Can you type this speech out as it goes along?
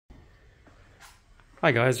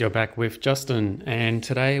Hi guys, you're back with Justin, and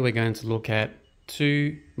today we're going to look at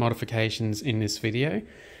two modifications in this video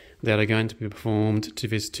that are going to be performed to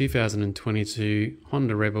this 2022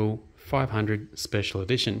 Honda Rebel 500 Special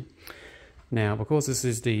Edition. Now, because this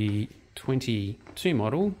is the 22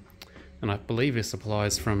 model, and I believe this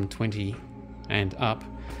applies from 20 and up,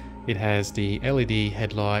 it has the LED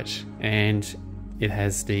headlight and it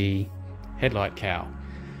has the headlight cowl.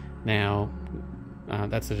 Now,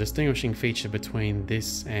 that's a distinguishing feature between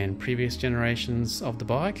this and previous generations of the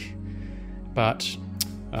bike, but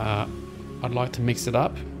I'd like to mix it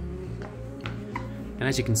up. And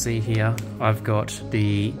as you can see here, I've got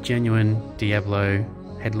the genuine Diablo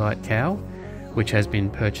headlight cowl, which has been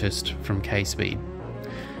purchased from KSPEED.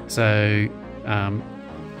 So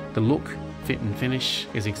the look, fit and finish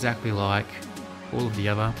is exactly like all of the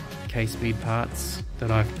other KSPEED parts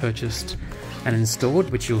that I've purchased and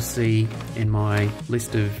installed, which you'll see in my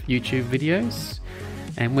list of YouTube videos.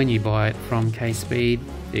 And when you buy it from KSPEED,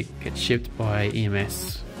 it gets shipped by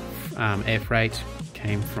EMS. Air freight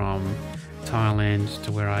came from Thailand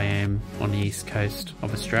to where I am on the east coast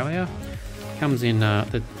of Australia. Comes in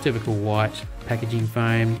the typical white packaging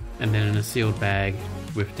foam and then in a sealed bag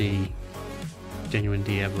with the genuine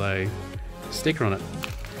Diablo sticker on it.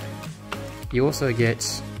 You also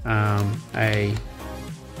get a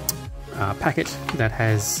packet that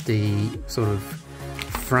has the sort of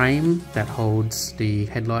frame that holds the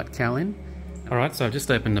headlight cowl in. Alright, so I've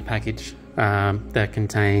just opened the package that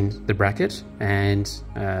contained the bracket, and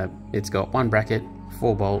it's got one bracket,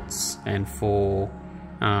 4 bolts and 4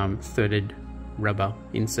 threaded rubber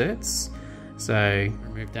inserts. So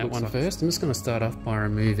remove that one first. I'm just going to start off by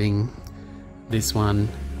removing this one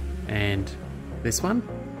and this one.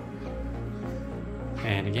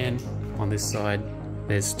 And again, on this side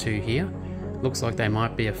there's 2 here. Looks like they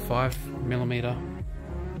might be a 5mm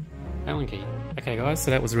Allen key. Okay guys,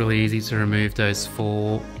 so that was really easy to remove those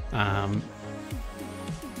 4 5mm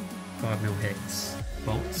hex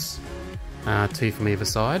bolts, 2 from either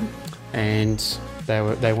side, and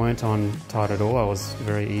they weren't on tight at all. I was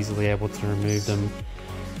very easily able to remove them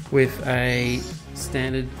with a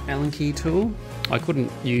standard Allen key tool. I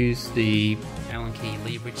couldn't use the Allen key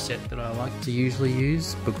leverage set that I like to usually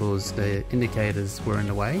use because the indicators were in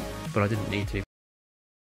the way, but I didn't need to.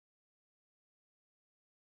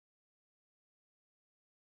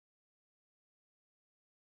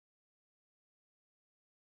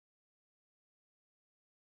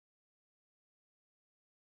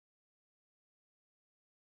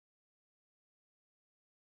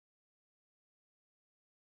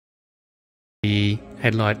 The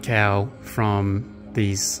headlight cowl from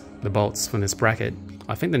the bolts from this bracket.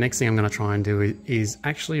 I think the next thing I'm going to try and do is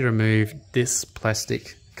actually remove this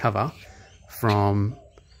plastic cover from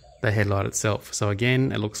the headlight itself. So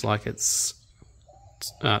again, it looks like it's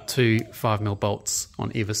 2 5mm bolts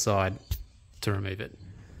on either side to remove it.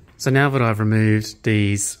 So now that I've removed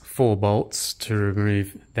these 4 bolts to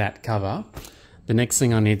remove that cover, the next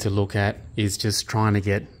thing I need to look at is just trying to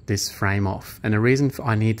get this frame off. And the reason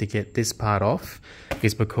I need to get this part off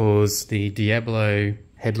is because the Diablo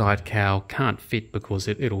headlight cowl can't fit because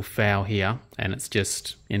it'll foul here and it's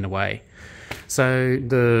just in the way. So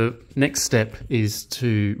the next step is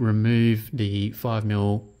to remove the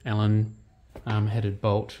 5mm Allen headed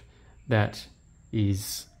bolt that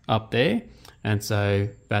is up there, and so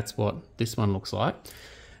that's what this one looks like.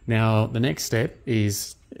 Now the next step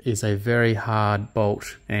is a very hard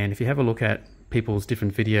bolt, and if you have a look at people's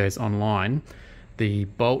different videos online, the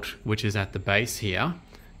bolt which is at the base here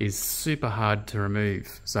is super hard to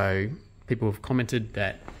remove. So people have commented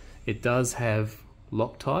that it does have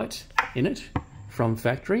Loctite in it from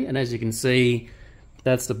factory, and as you can see,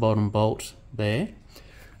 that's the bottom bolt there.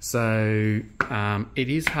 So it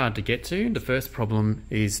is hard to get to. The first problem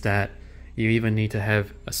is that you either need to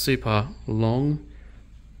have a super long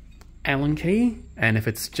Allen key, and if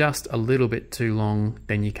it's just a little bit too long,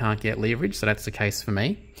 then you can't get leverage. So that's the case for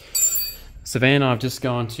me. So then I've just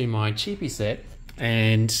gone to my cheapy set,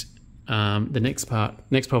 and the next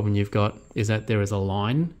problem you've got is that there is a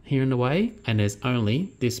line here in the way, and there's only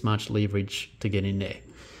this much leverage to get in there.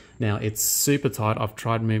 Now it's super tight. I've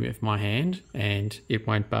tried moving it with my hand and it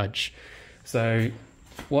won't budge. So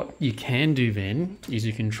what you can do then is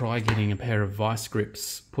you can try getting a pair of vice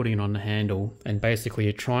grips, putting it on the handle, and basically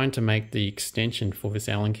you're trying to make the extension for this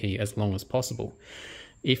Allen key as long as possible.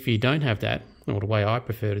 If you don't have that, or the way I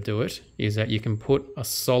prefer to do it, is that you can put a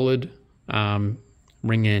solid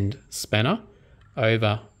ring end spanner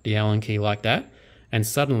over the Allen key like that, and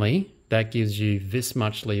suddenly that gives you this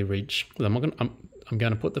much leverage. I'm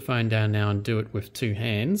going to put the phone down now and do it with 2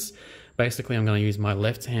 hands, basically I'm going to use my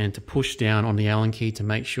left hand to push down on the Allen key to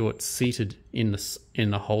make sure it's seated in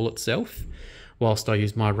the hole itself, whilst I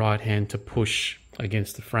use my right hand to push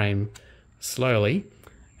against the frame slowly,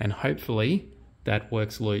 and hopefully that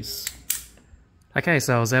works loose. Okay,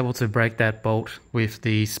 so I was able to break that bolt with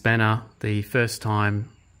the spanner the first time,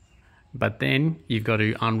 but then you've got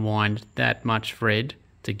to unwind that much thread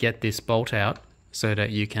to get this bolt out so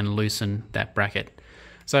that you can loosen that bracket.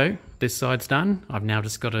 So this side's done. I've now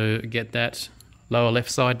just got to get that lower left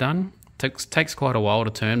side done. Takes quite a while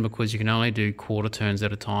to turn because you can only do quarter turns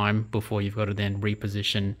at a time before you've got to then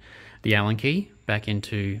reposition the Allen key back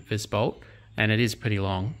into this bolt, and it is pretty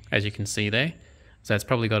long, as you can see there. So it's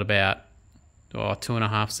probably got about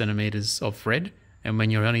 2.5 centimeters of thread, and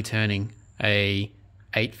when you're only turning a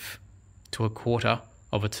 1/8 to 1/4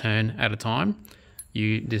 of a turn at a time,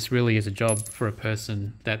 this really is a job for a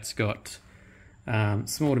person that's got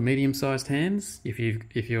small to medium-sized hands. If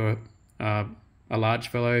you're a large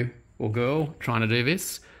fellow or girl trying to do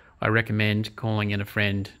this, I recommend calling in a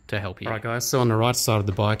friend to help you. Alright guys, so on the right side of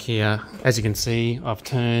the bike here, as you can see, I've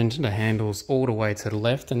turned the handles all the way to the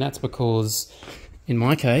left, and that's because, in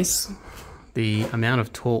my case, the amount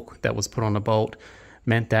of torque that was put on the bolt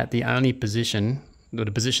meant that the only position,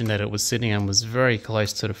 the position that it was sitting in, was very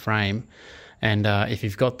close to the frame. And if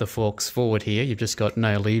you've got the forks forward here, you've just got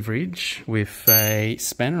no leverage with a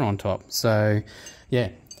spanner on top. So yeah,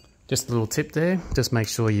 just a little tip there, just make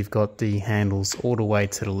sure you've got the handles all the way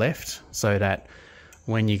to the left so that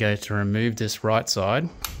when you go to remove this right side,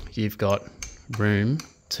 you've got room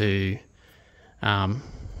to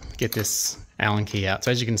get this Allen key out.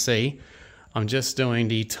 So as you can see, I'm just doing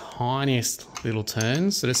the tiniest little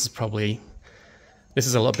turns. So this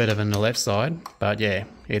is a lot better than the left side, but yeah,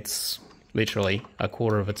 it's literally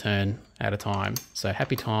 1/4 of a turn at a time. So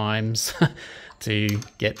happy times to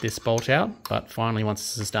get this bolt out, but finally once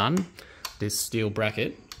this is done, this steel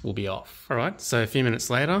bracket will be off. All right, so a few minutes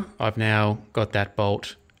later, I've now got that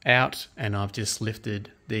bolt out, and I've just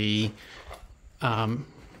lifted the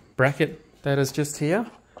bracket that is just here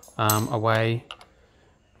away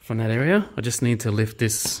from that area. I just need to lift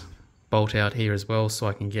this bolt out here as well so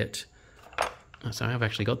I can get, so I've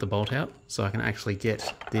actually got the bolt out, so I can actually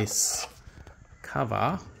get this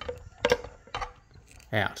cover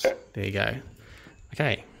out. There you go.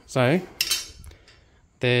 Okay, so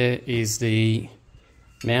there is the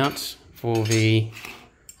mount for the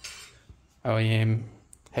OEM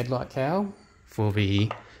headlight cowl for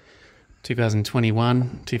the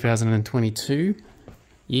 2021-2022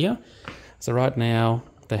 year. So right now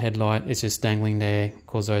the headlight is just dangling there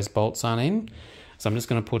because those bolts aren't in. So I'm just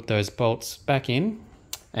going to put those bolts back in,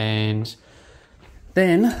 and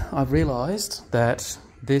then I've realized that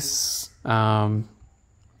this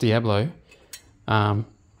Diablo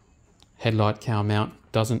headlight cowl mount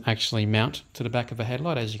doesn't actually mount to the back of a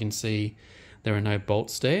headlight. As you can see, there are no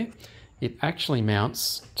bolts there. It actually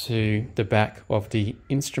mounts to the back of the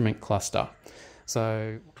instrument cluster.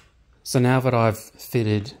 So now that I've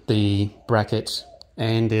fitted the bracket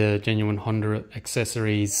and the genuine Honda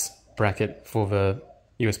accessories bracket for the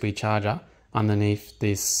USB charger underneath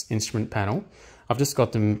this instrument panel, I've just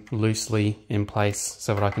got them loosely in place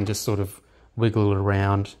so that I can just sort of wiggle it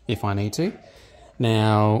around if I need to.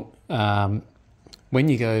 Now, when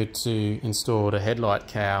you go to install the headlight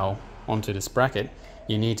cowl onto this bracket,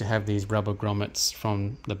 you need to have these rubber grommets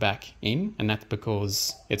from the back in, and that's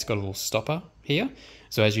because it's got a little stopper here.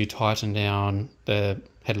 So as you tighten down the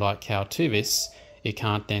headlight cowl to this, it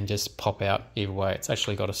can't then just pop out either way. It's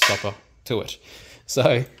actually got a stopper to it.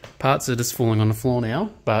 So parts are just falling on the floor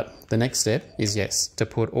now, but the next step is, yes, to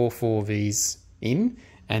put all 4 of these in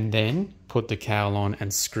and then put the cowl on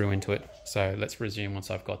and screw into it. So let's resume once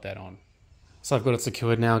I've got that on. So I've got it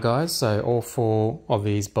secured now, guys. So all 4 of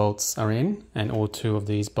these bolts are in, and all 2 of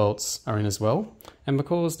these bolts are in as well. And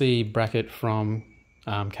because the bracket from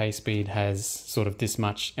KSPEED has sort of this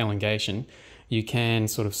much elongation, you can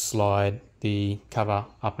sort of slide the cover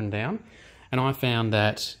up and down. And I found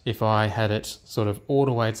that if I had it sort of all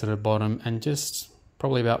the way to the bottom and just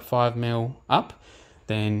probably about 5 mil up,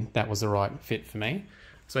 then that was the right fit for me.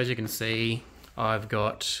 So as you can see, I've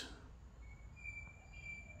got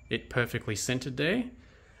it perfectly centered there.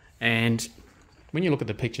 And when you look at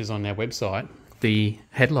the pictures on their website, the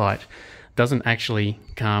headlight doesn't actually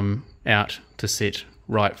come out to sit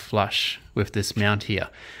right flush with this mount here.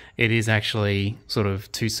 It is actually sort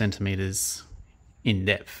of 2 centimeters in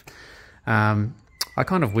depth. I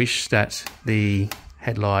kind of wish that the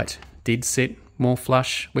headlight did sit more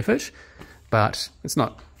flush with it, but it's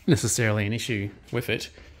not necessarily an issue with it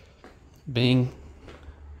being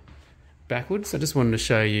backwards. I just wanted to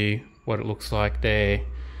show you what it looks like there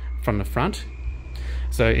from the front.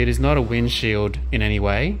 So it is not a windshield in any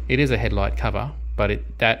way. It is a headlight cover, but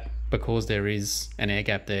because there is an air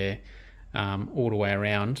gap there all the way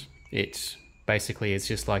around, it basically is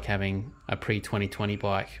just like having a pre-2020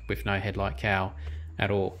 bike with no headlight cowl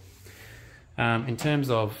at all. In terms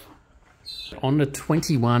of on the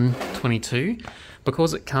 2122,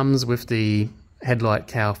 because it comes with the headlight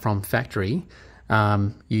cowl from factory,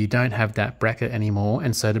 you don't have that bracket anymore,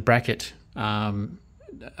 and so the bracket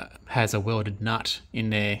has a welded nut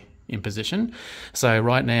in there in position. So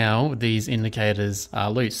right now these indicators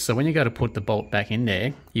are loose, so when you go to put the bolt back in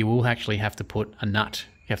there, you will actually have to put a nut.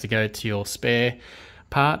 You have to go to your spare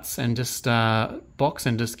parts and just box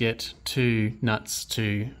and just get 2 nuts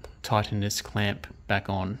to tighten this clamp back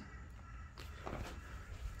on.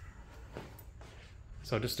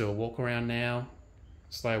 So I'll just do a walk around now,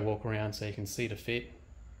 slow walk around so you can see the fit.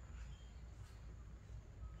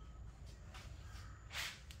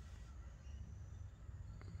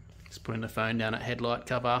 Just putting the phone down at headlight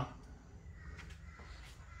cover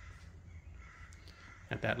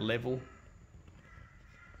at that level.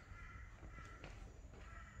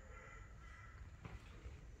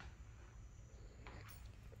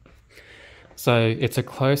 So it's a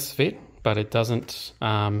close fit, but it doesn't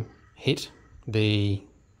hit the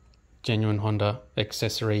genuine Honda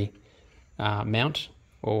accessory mount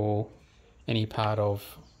or any part of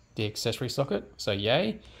the accessory socket, so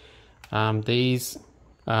yay. These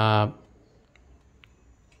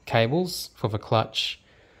cables for the clutch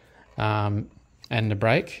and the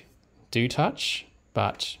brake do touch,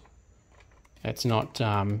 but it's not,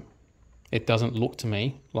 it doesn't look to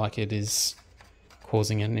me like it is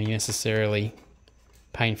causing any necessarily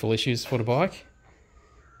painful issues for the bike.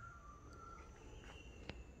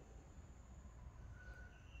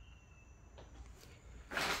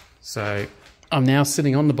 So I'm now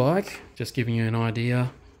sitting on the bike, just giving you an idea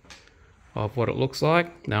of what it looks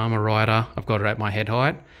like. Now I'm a rider, I've got it at my head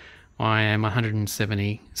height. I am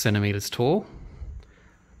 170 centimeters tall.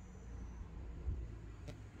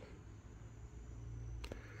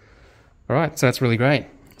 Alright, so that's really great.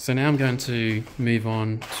 So now I'm going to move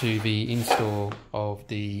on to the install of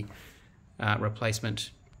the replacement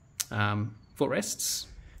footrests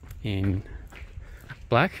in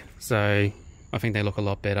black. So I think they look a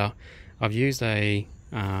lot better. I've used a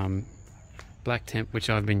black paint which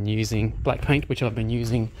I've been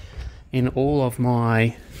using in all of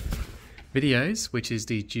my videos, which is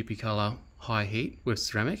the Duplicolor High Heat with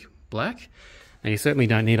ceramic black. Now you certainly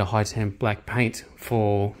don't need a high temp black paint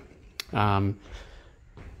for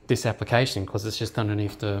this application because it's just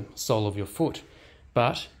underneath the sole of your foot,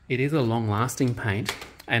 but it is a long lasting paint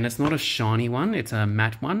and it's not a shiny one, it's a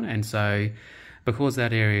matte one, and so because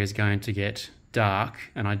that area is going to get dark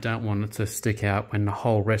and I don't want it to stick out when the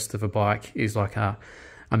whole rest of a bike is like a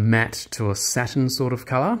matte to a satin sort of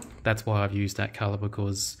color, that's why I've used that color,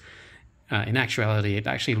 because in actuality it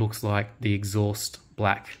actually looks like the exhaust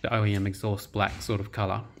black, the OEM exhaust black sort of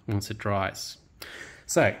color once it dries.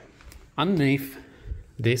 So underneath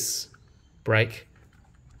this brake,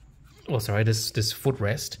 this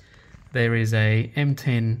footrest, there is a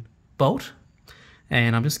M10 bolt,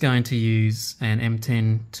 and I'm just going to use an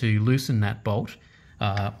M10 to loosen that bolt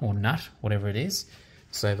or nut, whatever it is,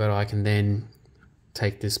 so that I can then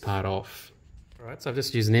take this part off. Alright, so I've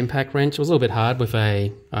just used an impact wrench. It was a little bit hard with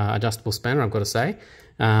a adjustable spanner, I've got to say.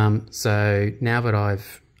 So now that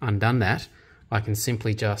I've undone that, I can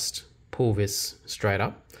simply just pull this straight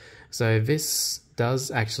up. So this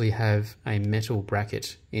does actually have a metal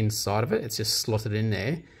bracket inside of it. It's just slotted in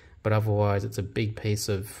there, but otherwise it's a big piece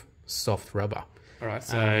of soft rubber. Alright,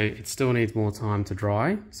 so it still needs more time to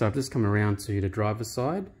dry. So I've just come around to the driver's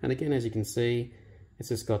side, and again, as you can see, it's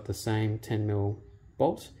just got the same 10mm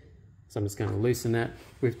bolt. So I'm just going to loosen that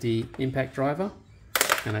with the impact driver,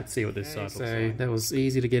 and let's see what this side looks like. So that was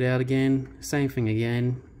easy to get out again. Same thing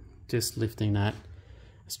again, just lifting that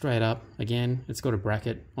straight up. Again, it's got a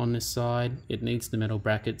bracket on this side. It needs the metal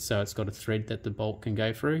bracket, so it's got a thread that the bolt can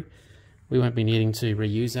go through. We won't be needing to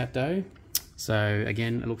reuse that though. So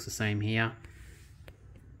again, it looks the same here.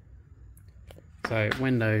 So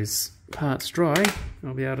when those parts dry,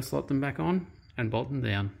 I'll be able to slot them back on and bolt them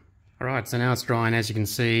down. Alright, so now it's dry, and as you can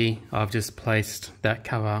see, I've just placed that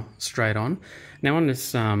cover straight on. Now on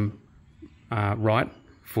this right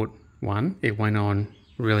foot one, it went on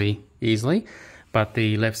really easily, but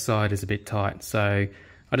the left side is a bit tight, so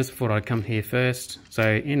I just thought I'd come here first.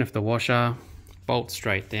 So in with the washer, bolt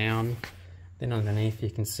straight down, then underneath you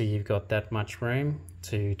can see you've got that much room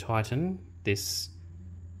to tighten this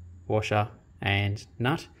washer and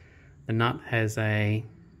nut. The nut has a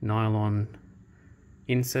nylon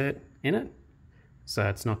insert in it, so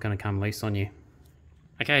it's not going to come loose on you.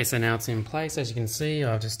 Okay, so now it's in place. As you can see,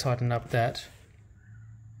 I've just tightened up that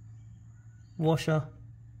washer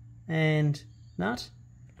and nut.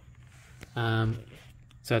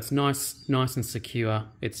 So it's nice and secure.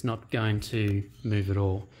 It's not going to move at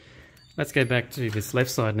all. Let's go back to this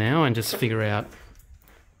left side now and just figure out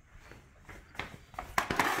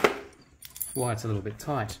why it's a little bit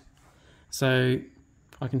tight. So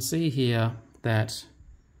I can see here that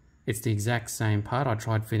it's the exact same part. I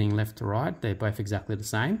tried fitting left to right. They're both exactly the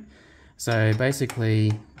same. So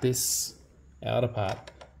basically this outer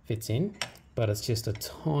part fits in, but it's just a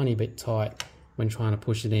tiny bit tight when trying to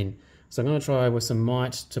push it in. So I'm going to try with some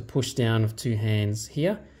might to push down with two hands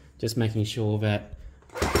here, just making sure that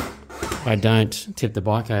I don't tip the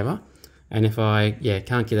bike over. And if I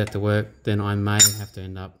can't get that to work, then I may have to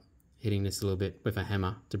end up hitting this a little bit with a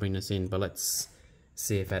hammer to bring this in, but let's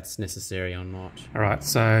see if that's necessary or not. Alright,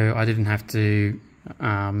 so I didn't have to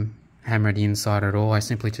hammer the inside at all. I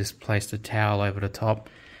simply just placed a towel over the top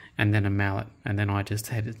and then a mallet, and then I just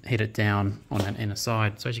hit it down on that inner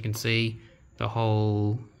side. So as you can see, the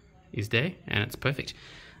hole is there and it's perfect.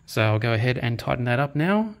 So I'll go ahead and tighten that up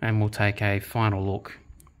now, and we'll take a final look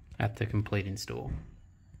at the complete install.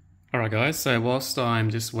 Alright guys, so whilst I'm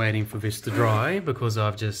just waiting for this to dry, because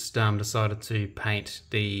I've just decided to paint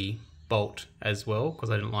the bolt as well, because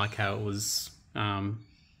I didn't like how it was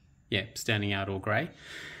standing out all grey,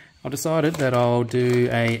 I decided that I'll do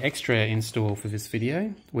a extra install for this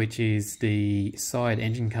video, which is the side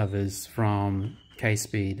engine covers from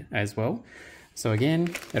KSPEED as well. So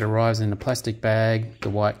again, it arrives in a plastic bag, the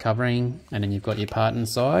white covering, and then you've got your part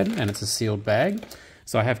inside, and it's a sealed bag.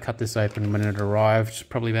 So I have cut this open when it arrived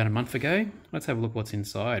probably about a month ago. Let's have a look what's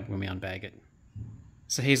inside when we unbag it.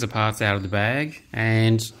 So here's the parts out of the bag,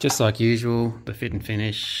 and just like usual, the fit and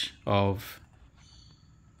finish of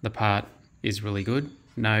the part is really good.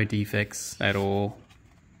 No defects at all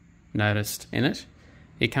noticed in it.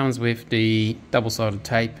 It comes with the double-sided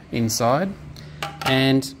tape inside,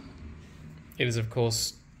 and it is of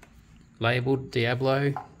course labelled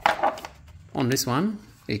Diablo. On this one,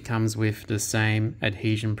 it comes with the same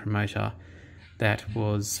adhesion promoter that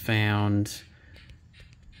was found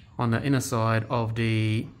on the inner side of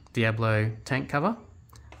the Diablo tank cover.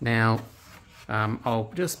 Now,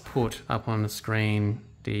 I'll just put up on the screen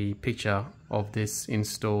the picture of this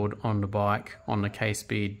installed on the bike on the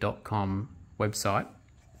kspeed.com website.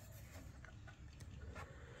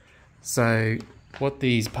 So what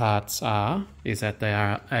these parts are is that they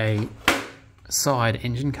are a side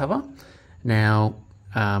engine cover. Now,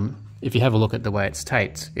 if you have a look at the way it's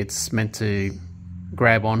taped, it's meant to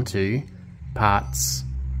grab onto parts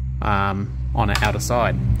on the outer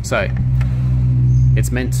side. So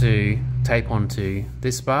it's meant to tape onto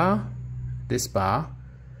this bar,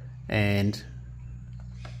 and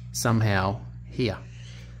somehow here.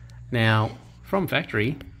 Now, from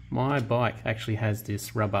factory, my bike actually has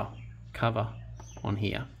this rubber cover on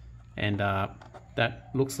here, and that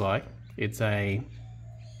looks like it's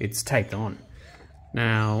taped on.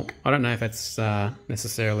 Now, I don't know if that's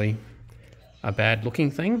necessarily a bad looking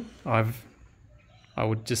thing. I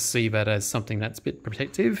would just see that as something that's a bit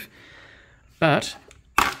protective. But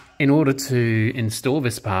in order to install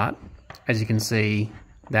this part, as you can see,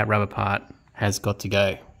 that rubber part has got to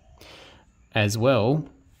go. As well,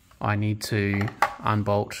 I need to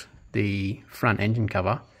unbolt the front engine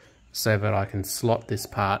cover so that I can slot this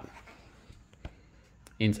part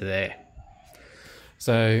into there.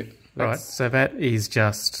 So, right, so that is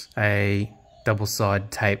just a double side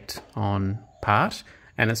taped on part,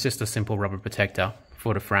 and it's just a simple rubber protector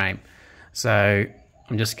for the frame. So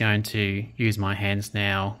I'm just going to use my hands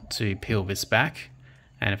now to peel this back,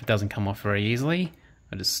 and if it doesn't come off very easily,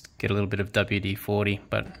 I just get a little bit of WD-40,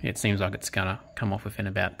 but it seems like it's gonna come off within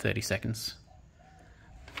about 30 seconds.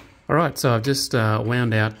 Alright, so I've just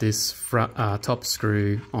wound out this top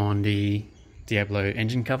screw on the Diablo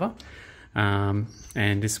engine cover, and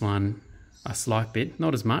this one a slight bit,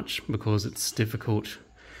 not as much, because it's difficult.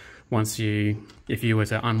 If you were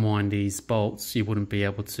to unwind these bolts, you wouldn't be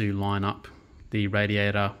able to line up the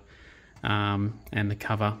radiator and the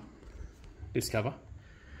cover, this cover,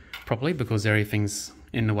 properly, because everything's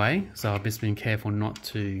in the way. So I've just been careful not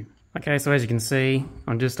to. Okay, so as you can see,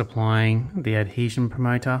 I'm just applying the adhesion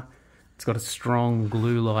promoter. It's got a strong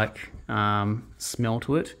glue-like smell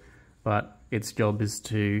to it, but its job is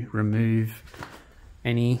to remove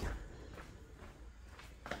any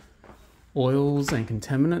oils and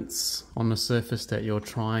contaminants on the surface that you're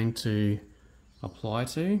trying to apply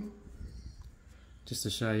to. Just to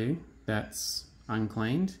show you, that's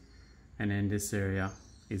uncleaned, and then this area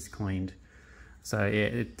is cleaned. So yeah,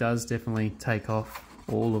 it does definitely take off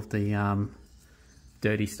all of the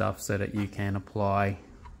dirty stuff so that you can apply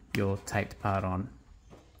your taped part on.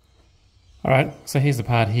 Alright, so here's the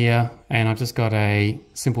part here, and I've just got a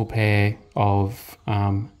simple pair of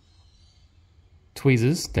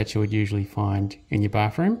tweezers that you would usually find in your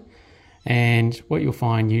bathroom. And what you'll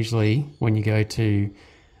find usually when you go to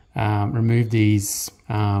remove these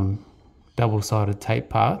double-sided tape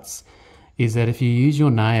parts is that if you use your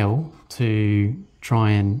nail to try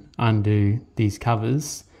and undo these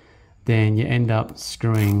covers, then you end up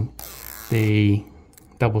screwing the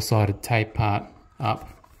double-sided tape part up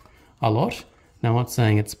a lot. Now I'm not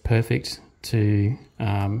saying it's perfect to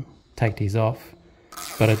take these off,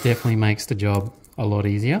 but it definitely makes the job a lot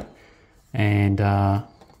easier. And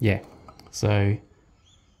yeah, so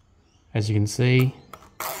as you can see,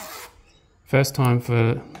 first time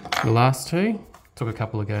for the last two, took a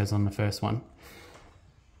couple of goes on the first one.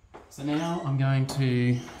 So now I'm going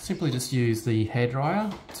to simply just use the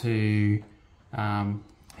hairdryer to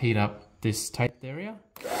heat up this taped area.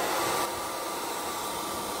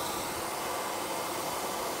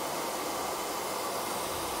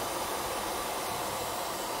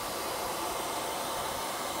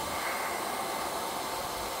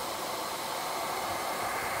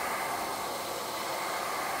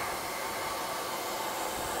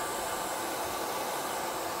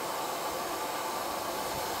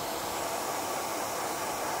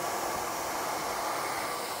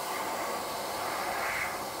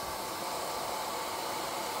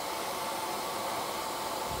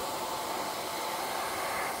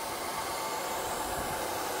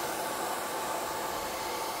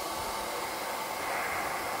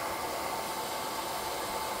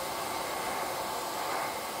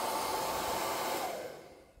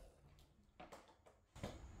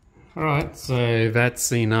 Alright, so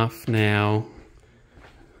that's enough now,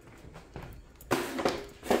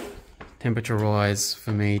 temperature wise,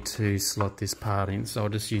 for me to slot this part in, so I'll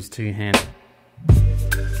just use two hands.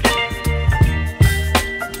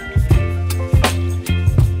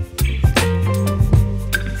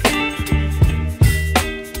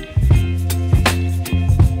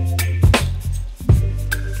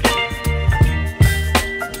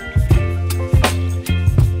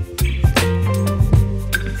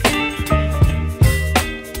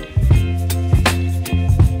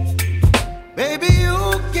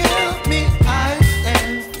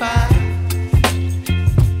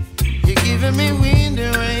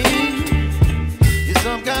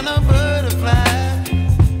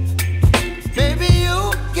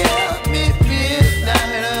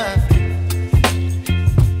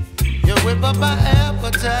 My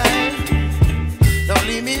appetite, don't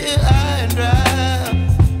leave me here high and dry.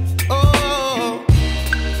 Oh, well,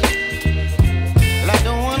 I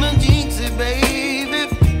don't wanna jinx it, baby,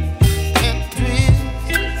 and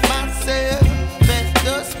twist myself at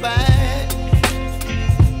the spine.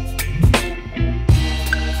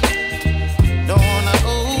 Don't wanna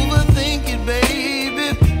overthink it,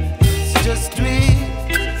 baby, it's just twist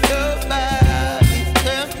your body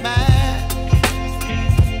and mine.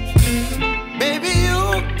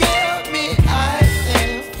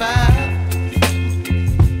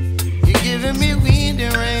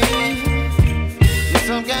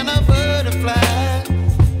 Some kind of butterfly,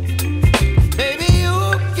 baby,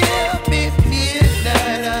 you give me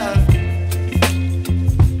midnight.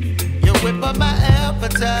 You whip up my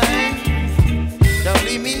appetite, don't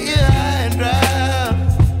leave me here high and dry.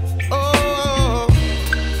 Oh,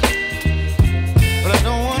 but I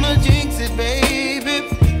don't wanna jinx it, baby.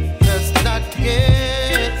 Let's not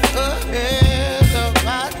get ahead of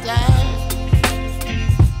my time.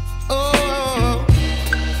 Oh,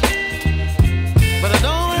 but I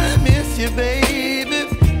don't wanna miss you, baby,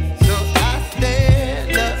 so I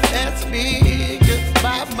stand up and speak just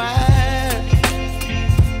my mind.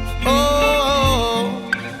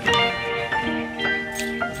 Oh,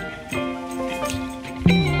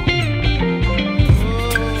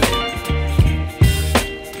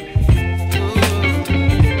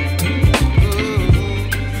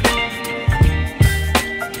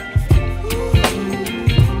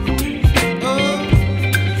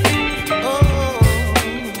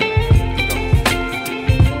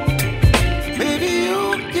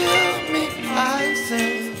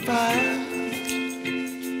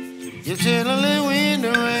 you're chilling when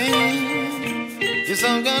the rain, you're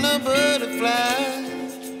some kind of butterfly.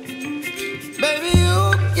 Baby,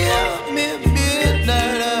 you give me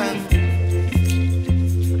midnight.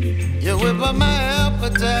 You whip up my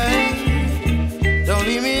appetite, don't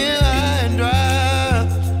leave me here high and dry.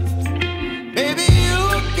 Baby,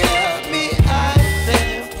 you give me ice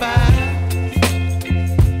and fire.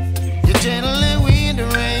 You're channeling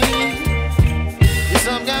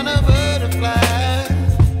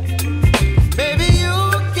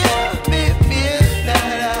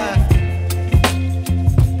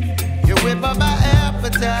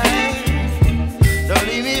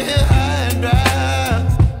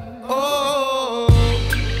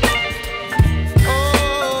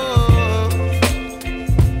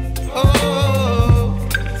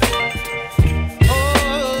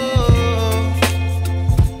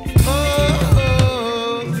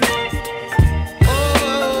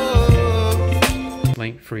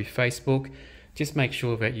link through Facebook, just make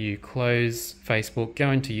sure that you close Facebook,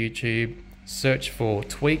 go into YouTube, search for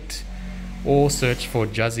Tweaked, or search for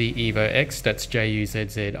Juzzie Evo X, that's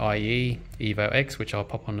Juzzie Evo X, which I'll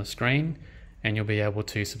pop on the screen, and you'll be able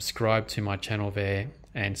to subscribe to my channel there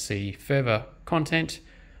and see further content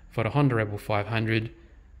for the Honda Rebel 500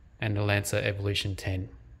 and the Lancer Evolution 10.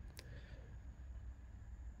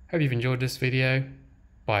 Hope you've enjoyed this video.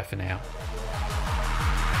 Bye for now.